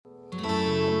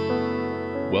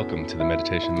Welcome to the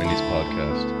Meditation Minis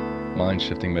podcast,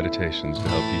 mind-shifting meditations to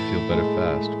help you feel better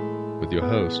fast, with your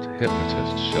host,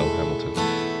 hypnotist Shell Hamilton.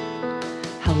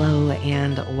 Hello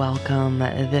and welcome.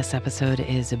 This episode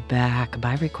is back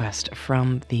by request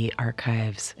from the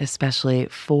archives, especially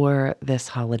for this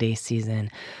holiday season.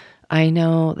 I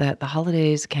know that the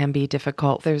holidays can be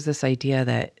difficult. There's this idea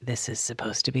that this is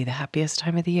supposed to be the happiest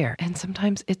time of the year, and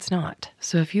sometimes it's not.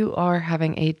 So if you are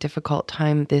having a difficult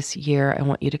time this year, I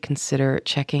want you to consider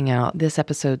checking out this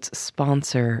episode's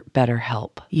sponsor,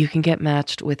 BetterHelp. You can get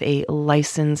matched with a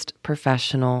licensed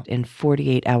professional in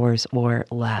 48 hours or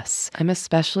less. I'm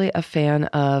especially a fan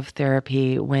of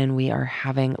therapy when we are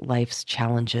having life's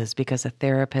challenges because a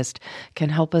therapist can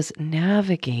help us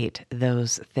navigate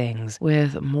those things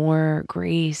with more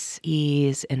grace,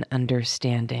 ease, and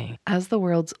understanding. As the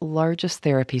world's largest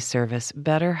therapy service,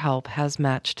 BetterHelp has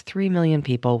matched 3 million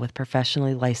people with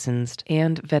professionally licensed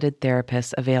and vetted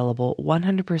therapists available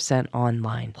 100%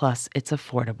 online. Plus, it's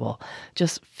affordable.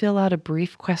 Just fill out a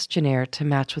brief questionnaire to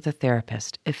match with a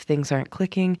therapist. If things aren't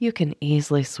clicking, you can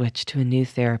easily switch to a new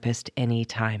therapist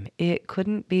anytime. It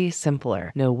couldn't be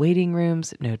simpler. No waiting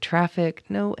rooms, no traffic,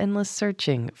 no endless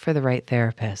searching for the right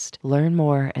therapist. Learn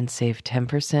more and save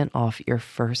 10% off your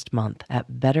first month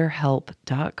at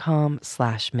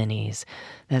betterhelp.com/minis.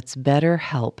 That's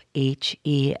BetterHelp,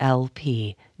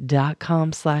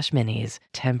 HELP.com/minis.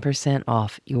 10%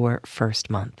 off your first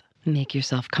month. Make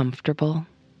yourself comfortable,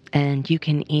 and you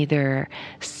can either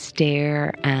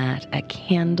stare at a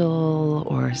candle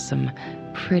or some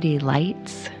pretty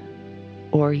lights,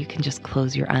 or you can just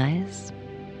close your eyes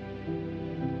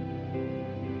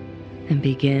and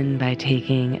begin by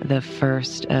taking the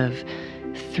first of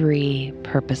 3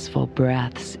 purposeful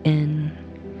breaths in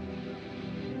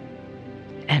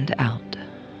and out.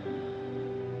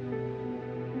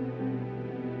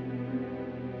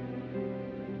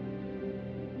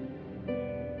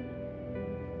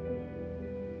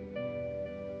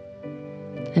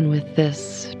 And with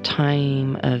this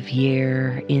time of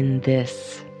year, in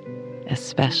this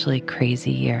especially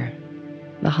crazy year,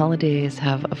 the holidays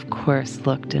have, of course,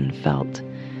 looked and felt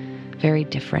very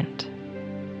different.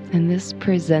 And this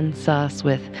presents us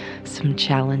with some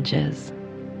challenges,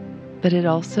 but it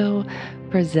also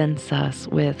presents us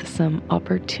with some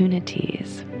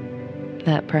opportunities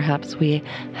that perhaps we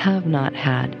have not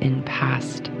had in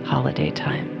past holiday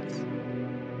times.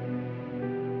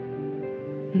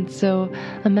 And so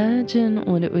imagine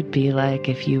what it would be like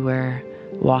if you were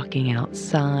walking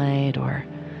outside or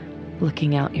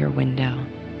looking out your window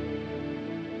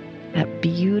at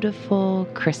beautiful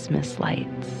Christmas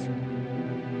lights.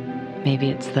 Maybe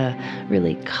it's the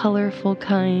really colorful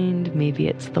kind, maybe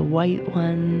it's the white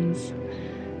ones,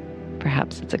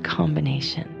 perhaps it's a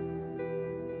combination.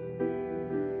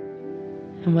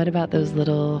 And what about those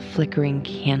little flickering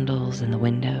candles in the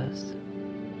windows?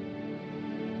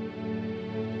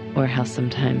 Or how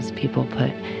sometimes people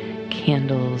put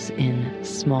candles in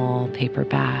small paper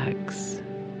bags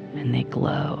and they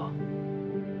glow.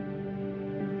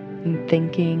 And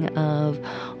thinking of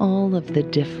all of the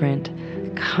different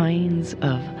kinds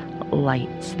of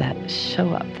lights that show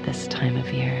up this time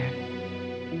of year,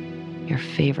 your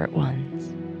favorite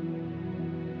ones.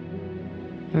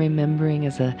 Remembering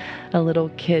as a little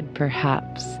kid,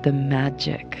 perhaps, the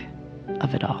magic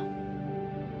of it all.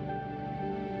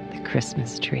 The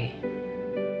Christmas tree,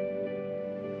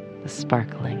 the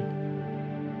sparkling.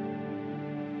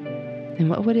 And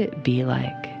what would it be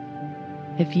like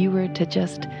if you were to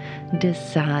just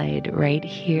decide right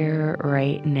here,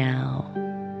 right now,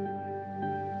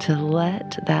 to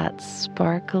let that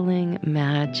sparkling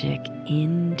magic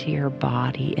into your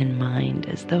body and mind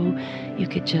as though you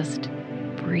could just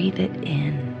breathe it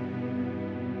in.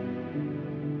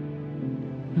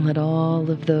 Let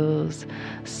all of those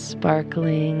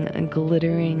sparkling and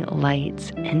glittering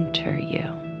lights enter you.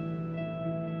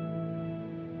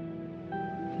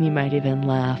 You might even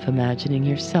laugh, imagining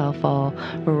yourself all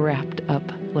wrapped up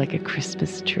like a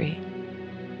Christmas tree.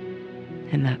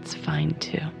 And that's fine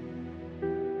too.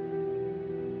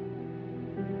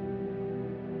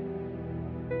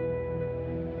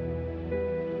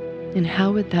 And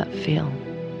how would that feel?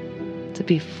 To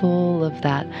be full of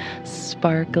that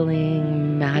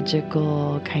sparkling,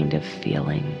 magical kind of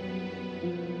feeling.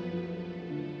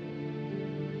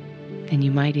 And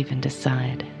you might even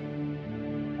decide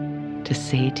to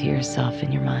say to yourself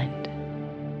in your mind,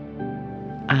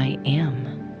 I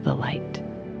am the light.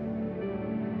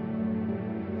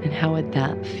 And how would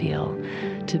that feel?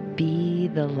 To be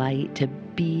the light, to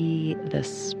be the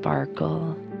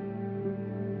sparkle,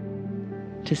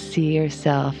 to see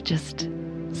yourself just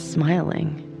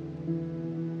smiling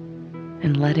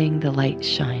and letting the light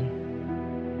shine.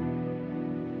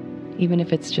 Even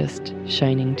if it's just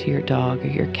shining to your dog or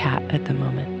your cat at the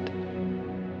moment.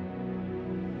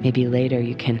 Maybe later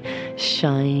you can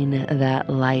shine that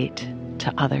light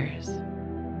to others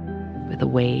with a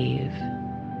wave,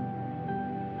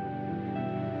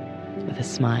 with a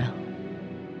smile.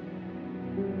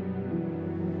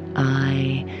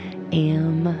 I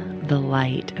am the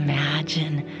light.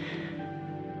 Imagine.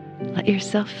 Let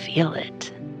yourself feel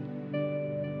it.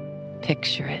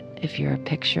 Picture it if you're a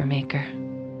picture maker.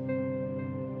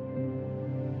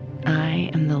 I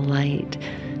am the light,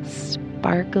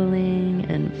 sparkling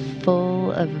and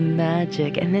full of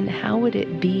magic. And then how would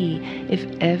it be if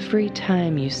every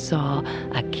time you saw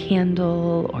a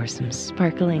candle or some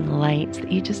sparkling lights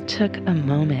that you just took a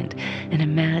moment and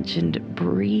imagined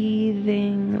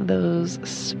breathing those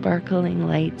sparkling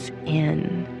lights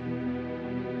in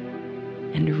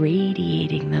and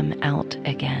radiating them out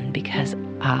again, because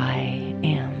I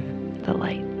am the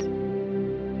light.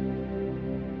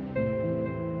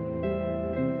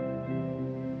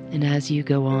 And as you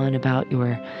go on about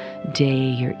your day,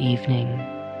 your evening,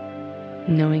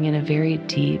 knowing in a very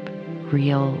deep,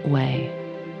 real way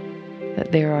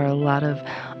that there are a lot of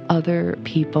other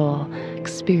people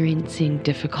experiencing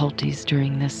difficulties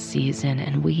during this season,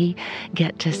 and we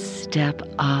get to step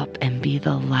up and be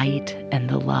the light and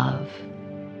the love.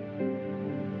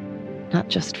 Not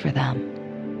just for them,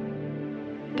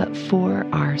 but for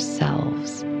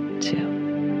ourselves too.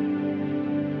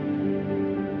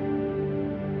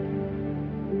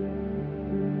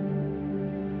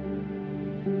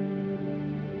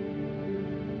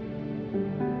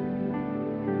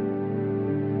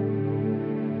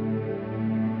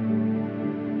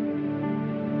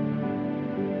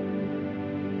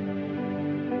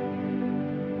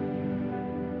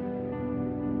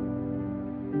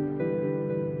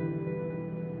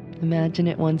 Imagine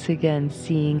it once again,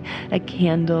 seeing a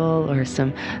candle or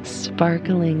some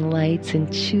sparkling lights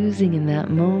and choosing in that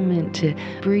moment to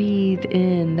breathe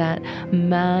in that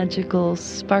magical,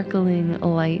 sparkling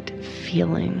light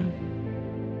feeling.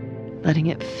 Letting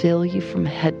it fill you from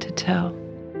head to toe.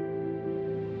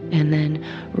 And then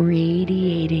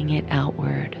radiating it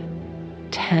outward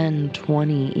 10,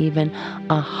 20, even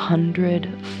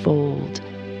 100-fold.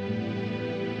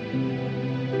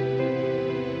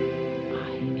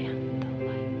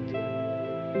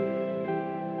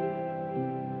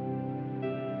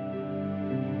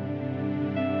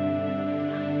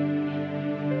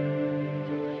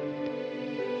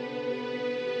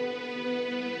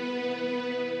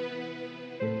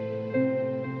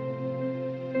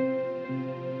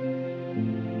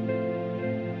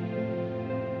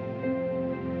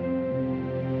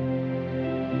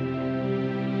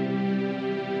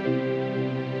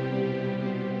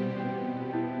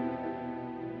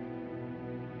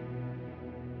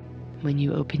 When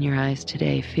you open your eyes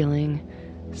today, feeling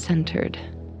centered,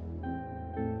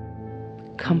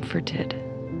 comforted,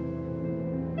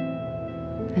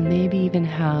 and maybe even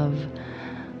have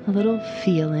a little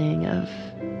feeling of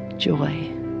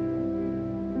joy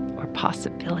or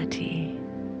possibility,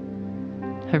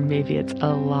 or maybe it's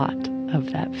a lot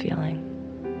of that feeling.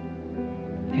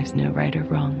 There's no right or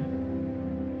wrong.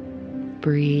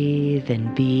 Breathe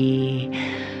and be.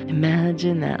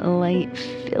 Imagine that light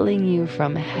filling you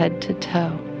from head to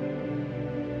toe,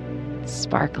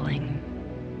 sparkling,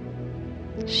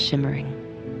 shimmering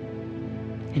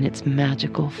in its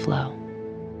magical flow.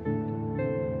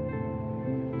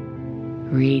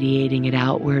 Radiating it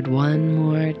outward one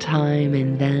more time,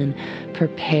 and then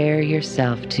prepare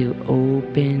yourself to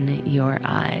open your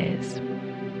eyes.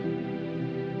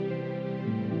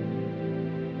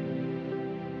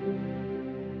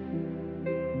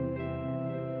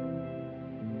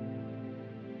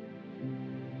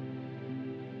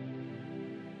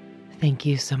 Thank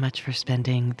you so much for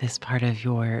spending this part of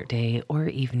your day or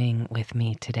evening with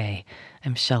me today.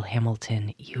 I'm Shell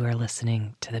Hamilton. You are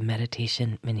listening to the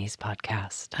Meditation Minis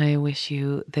podcast. I wish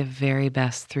you the very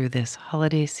best through this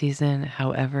holiday season,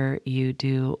 however you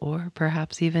do or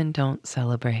perhaps even don't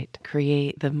celebrate.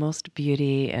 Create the most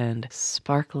beauty and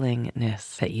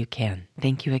sparklingness that you can.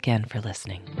 Thank you again for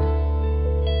listening.